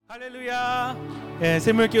할렐루야.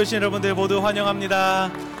 샘물교회 오신 여러분들 모두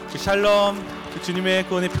환영합니다. 샬롬, 주님의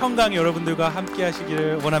구원의 평강 여러분들과 함께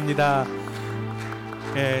하시기를 원합니다.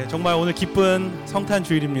 정말 오늘 기쁜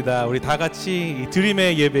성탄주일입니다. 우리 다 같이 이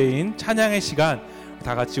드림의 예배인 찬양의 시간,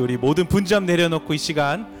 다 같이 우리 모든 분주함 내려놓고 이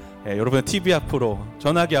시간 여러분 TV 앞으로,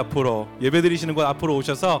 전화기 앞으로, 예배드리시는 곳 앞으로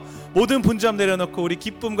오셔서 모든 분주함 내려놓고 우리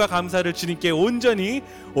기쁨과 감사를 주님께 온전히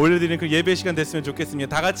올려드리는 그 예배 시간 됐으면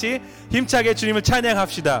좋겠습니다. 다 같이 힘차게 주님을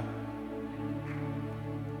찬양합시다.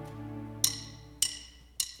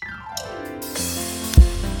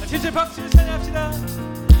 진짜 박수를 찬양합시다.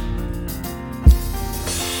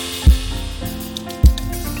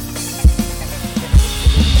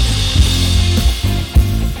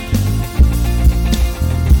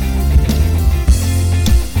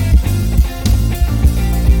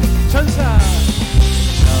 천사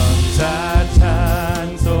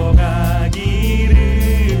찬송하기를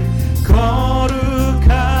거룩하신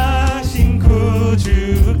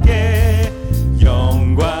구주께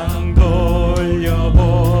영광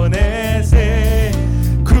돌려보내세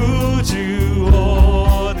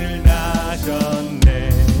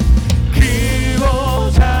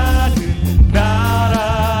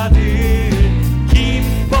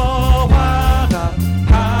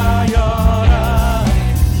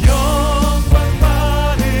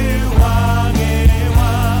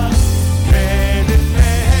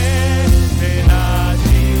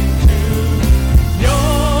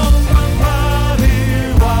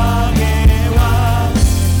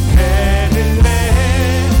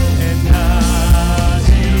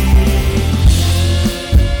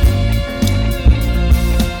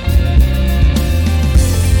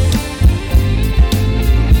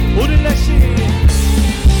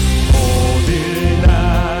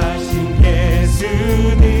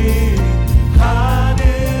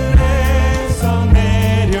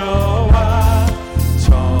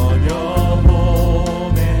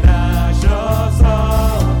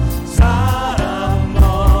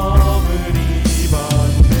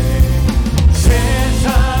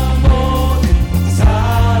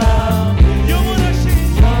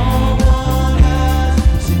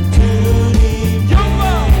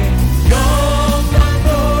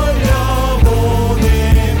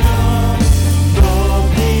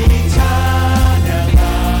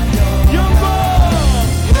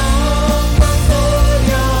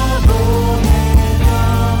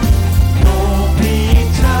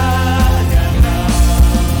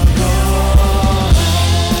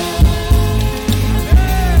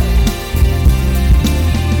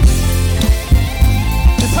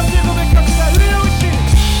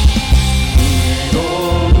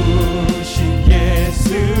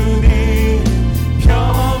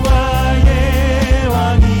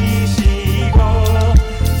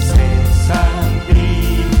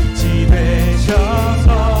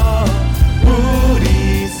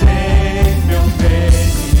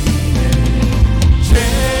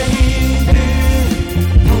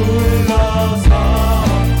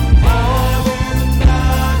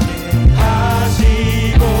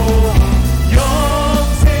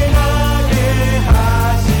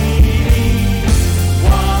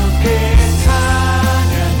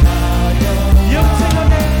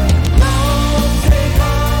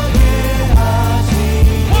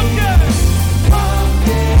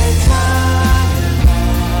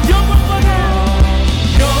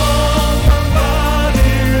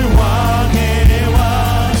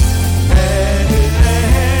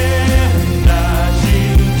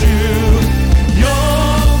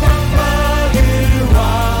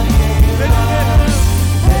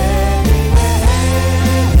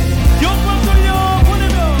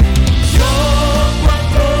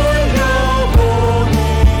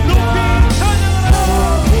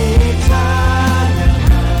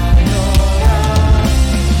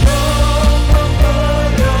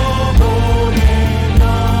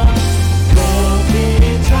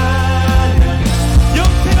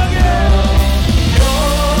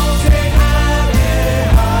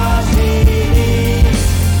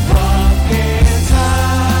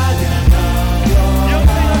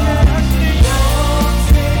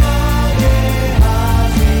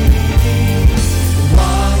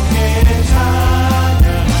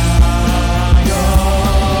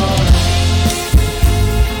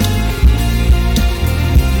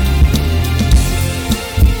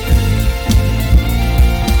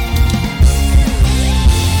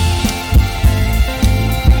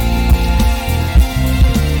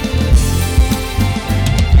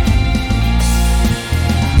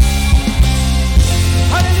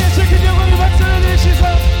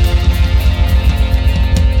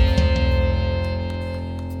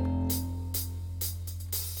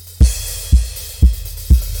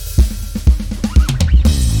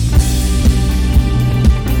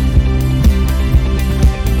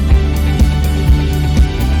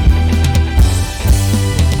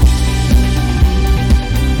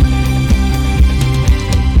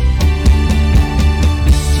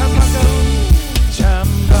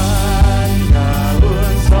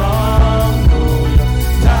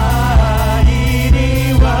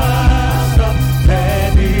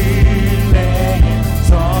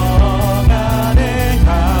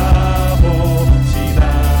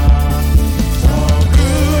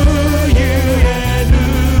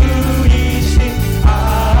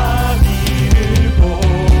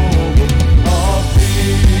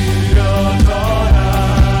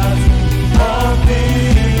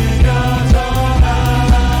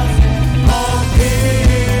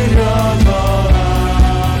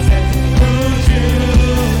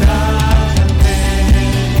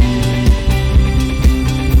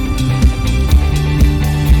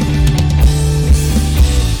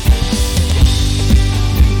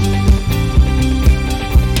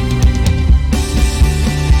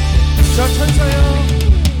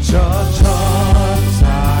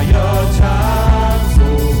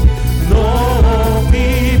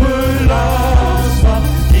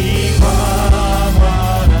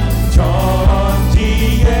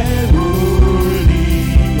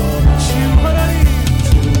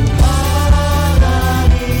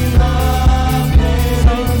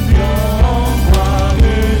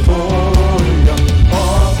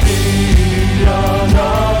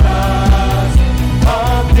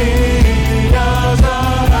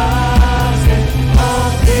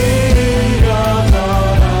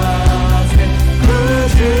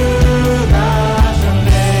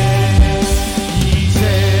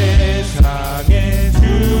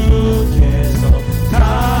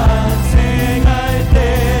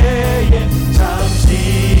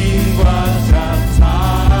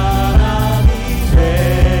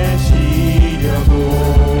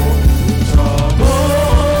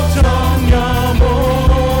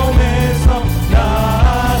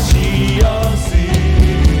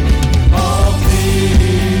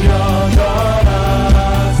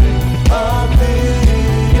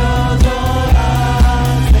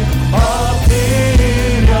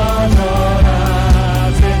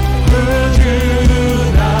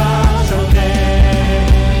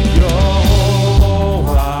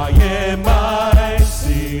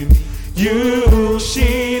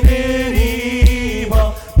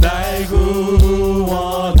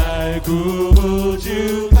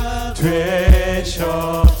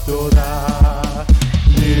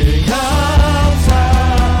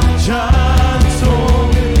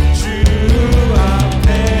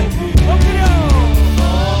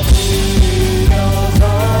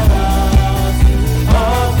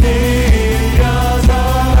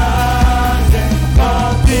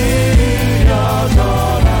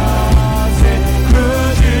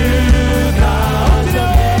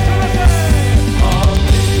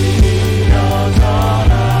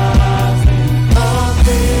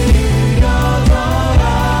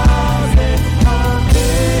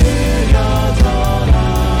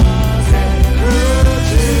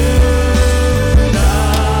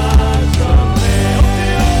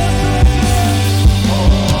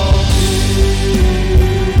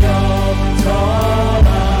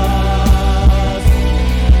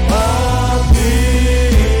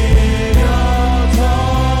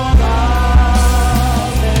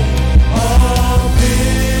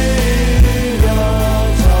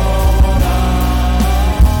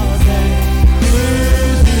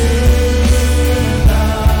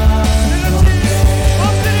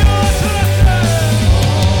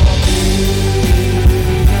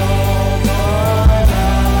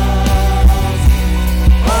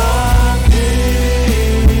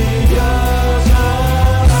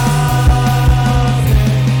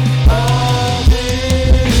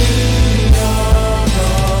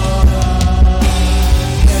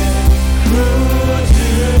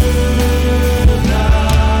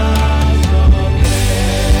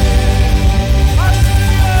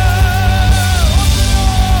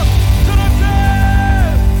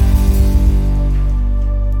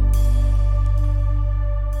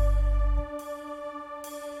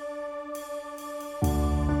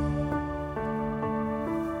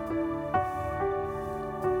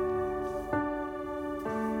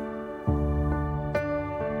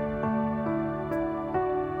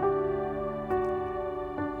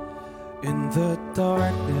In the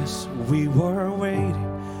darkness we were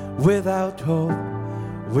waiting, without hope,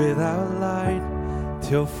 without light,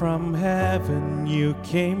 till from heaven you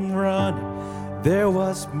came running. There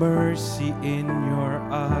was mercy in your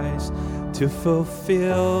eyes to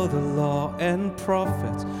fulfill the law and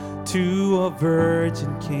prophets. To a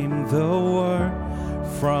virgin came the word,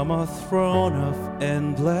 from a throne of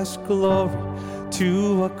endless glory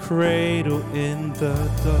to a cradle in the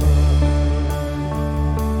dark.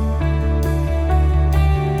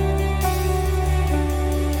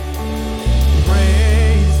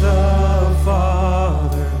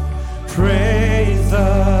 Praise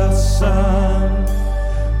the Son,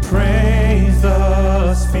 praise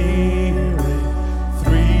the Spirit,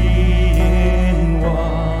 three in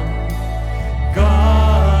one.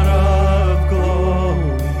 God of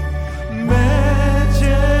glory,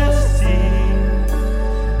 majesty,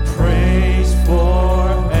 praise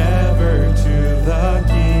forever to the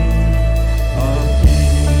King of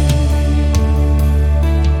Kings.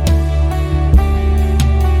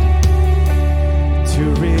 To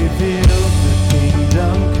reveal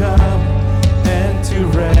come and to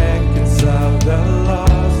reconcile the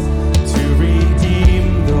lost, to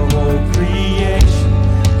redeem the whole creation.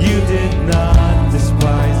 You did not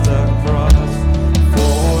despise the cross,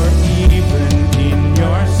 for even in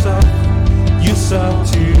your suffering you saw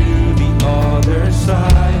to the other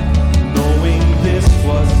side, knowing this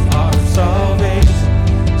was our salvation.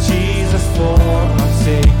 Jesus, for our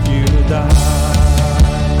sake you died.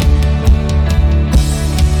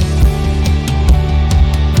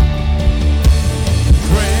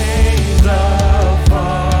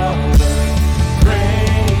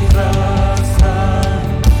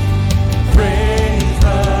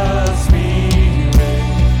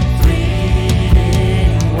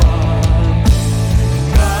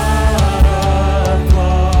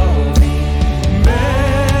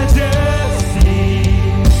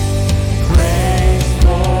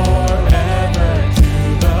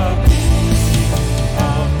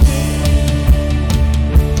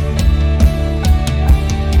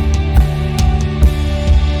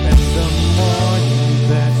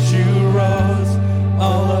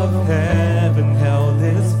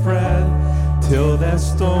 Till that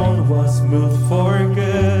stone was moved for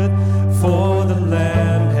good, for the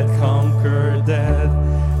Lamb had conquered death,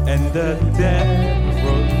 and the dead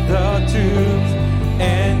wrote the tombs,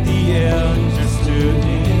 and the angels stood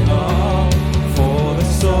in awe, for the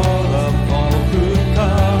soul of all who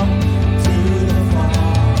come to the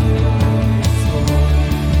Father of His Lord.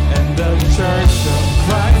 And the Church of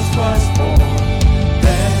Christ was born,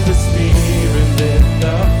 then the Spirit lit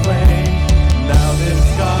the flame. Now this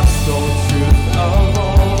gospel truth of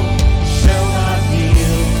old shall not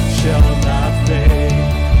yield, shall not fade.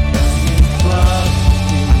 And His blood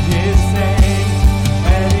in His name,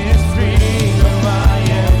 and His freedom I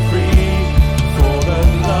am free. For the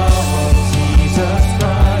love of Jesus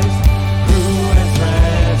Christ, who has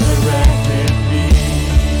resurrected me.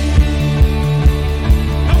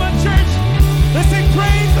 Come on, church, let's sing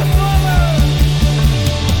praise the Father.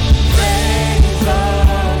 Praise the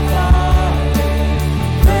Father.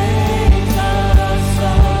 Praise the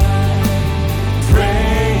Son,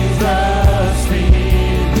 praise the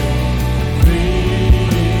Spirit, three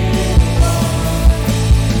in one.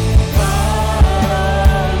 God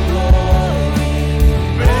of glory,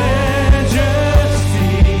 majesty,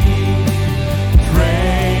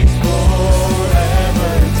 praise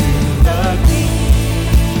forever to the King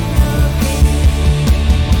of Kings.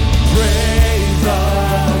 Praise the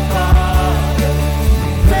Father,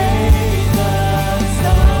 praise the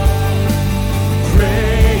Son,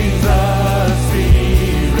 praise the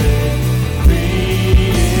Spirit, three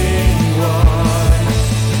in one.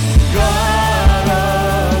 God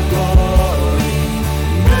of glory,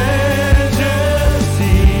 majesty,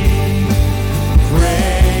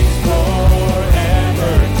 praise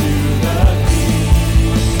forever to the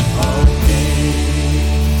King of Kings.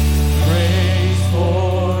 Praise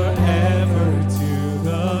forever to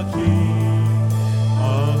the King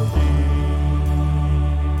of Kings.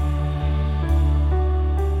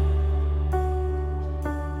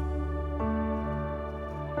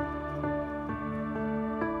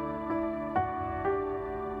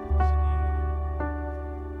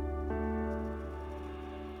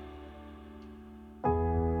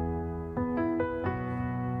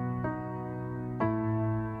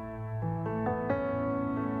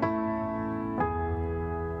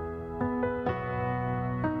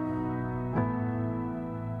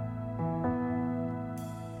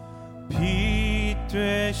 빛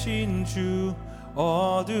되신 주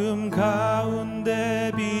어둠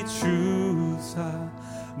가운데 비추사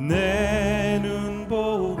내 눈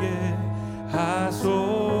보게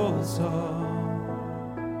하소서.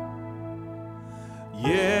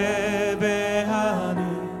 예배하는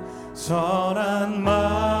선한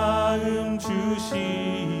마음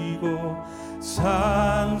주시고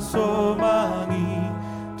상소망이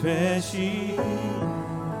되시니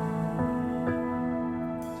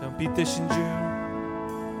빛 되신 주,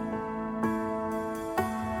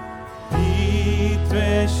 빛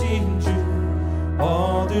되신 주,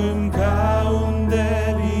 어둠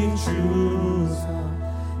가운데 비추사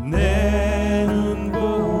내 눈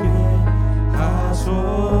보게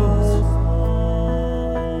하소서.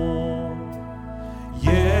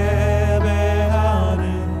 예배하는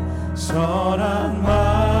선한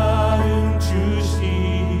마음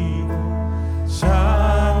주시고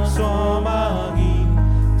상소망이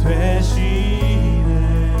되시네.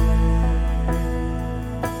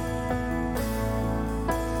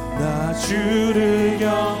 나 주를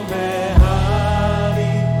경배하리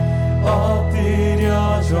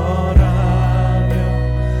엎드려 절하며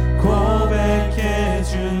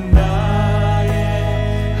고백해준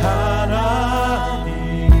나의 하나님.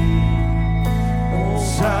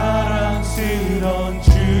 사랑스런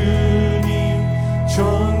주님,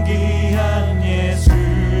 존귀한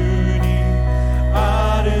예수님,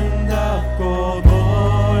 아름답고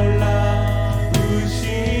놀라우신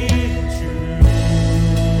주.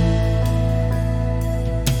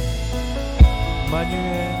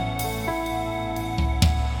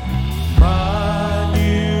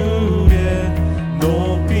 만유의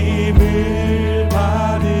높임을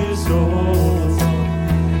받으소서.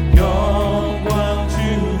 영광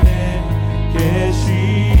주에 계신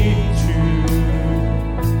주.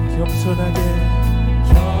 겸손하게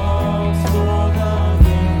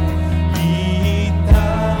이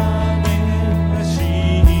땅에 하신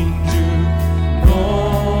주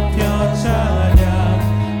높여 찬양하리라.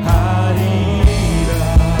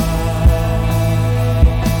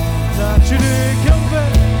 자, 주를 경배하리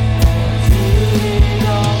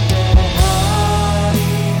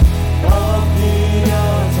엎드려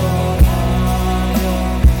절하며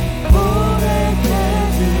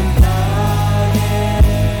고백해준 나의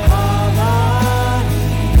하나님.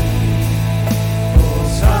 또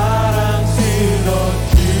사랑스러운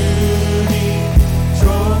주님,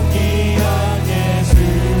 존귀한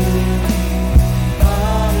예수님,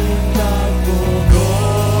 아름답고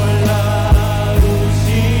놀라우신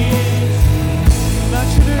주. 나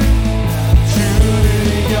주를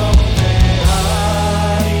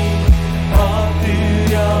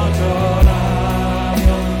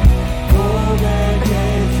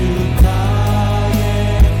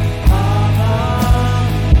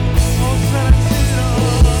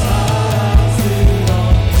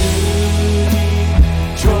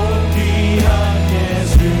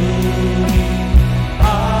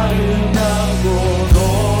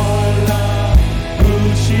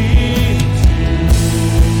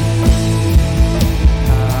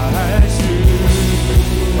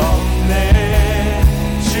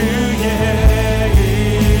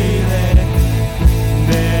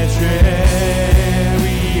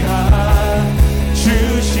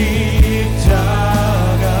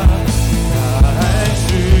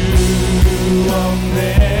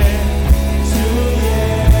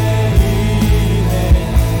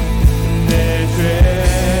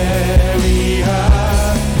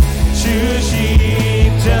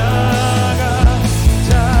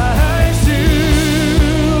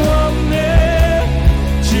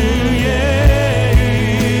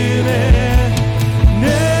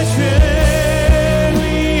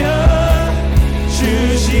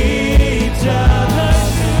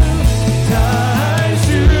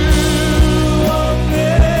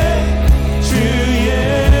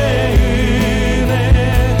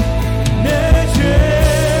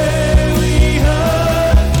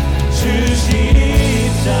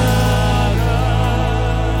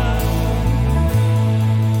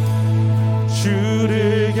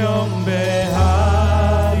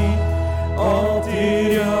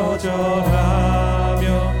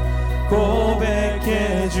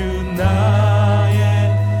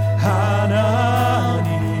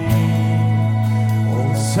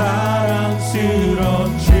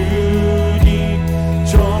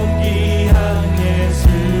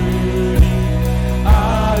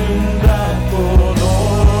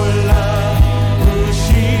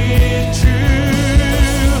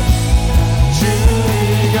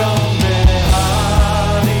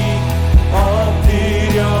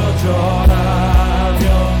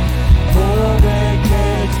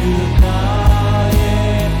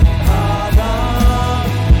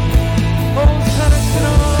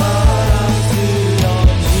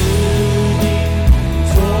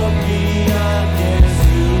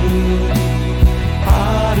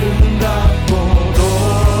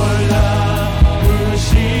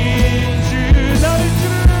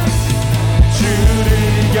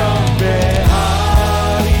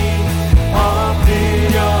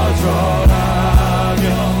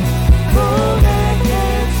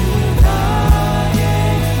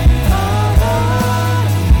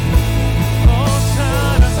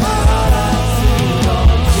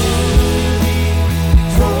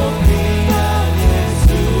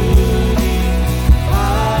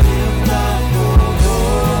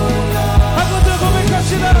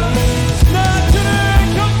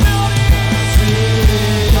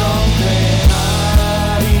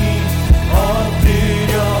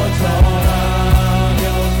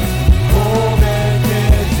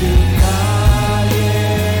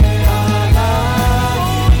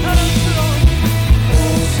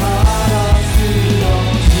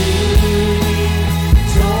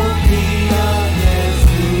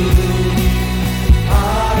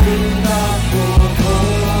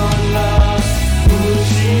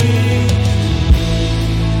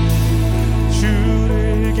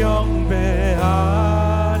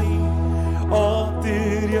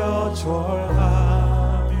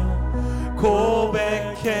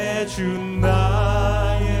주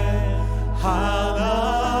나의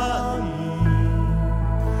하나님,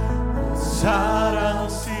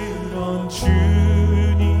 사랑스러운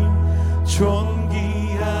주님,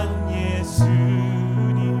 존귀한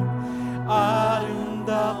예수님,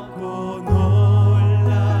 아름답고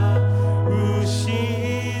놀라우신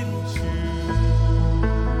주.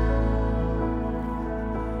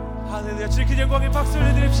 할렐루야. 지금 영광의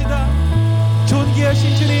박수를 드립시다.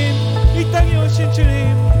 존귀하신 주님, 이 땅에 오신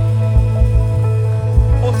주님,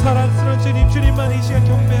 오 사랑스러운 주님, 주님만 이 시간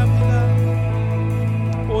경배합니다.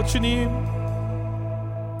 오 주님,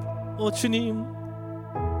 오 주님,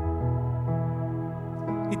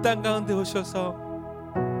 이 땅 가운데 오셔서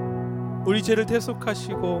우리 죄를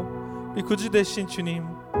대속하시고 우리 구주 되신 주님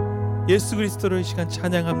예수 그리스도를 이 시간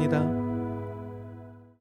찬양합니다.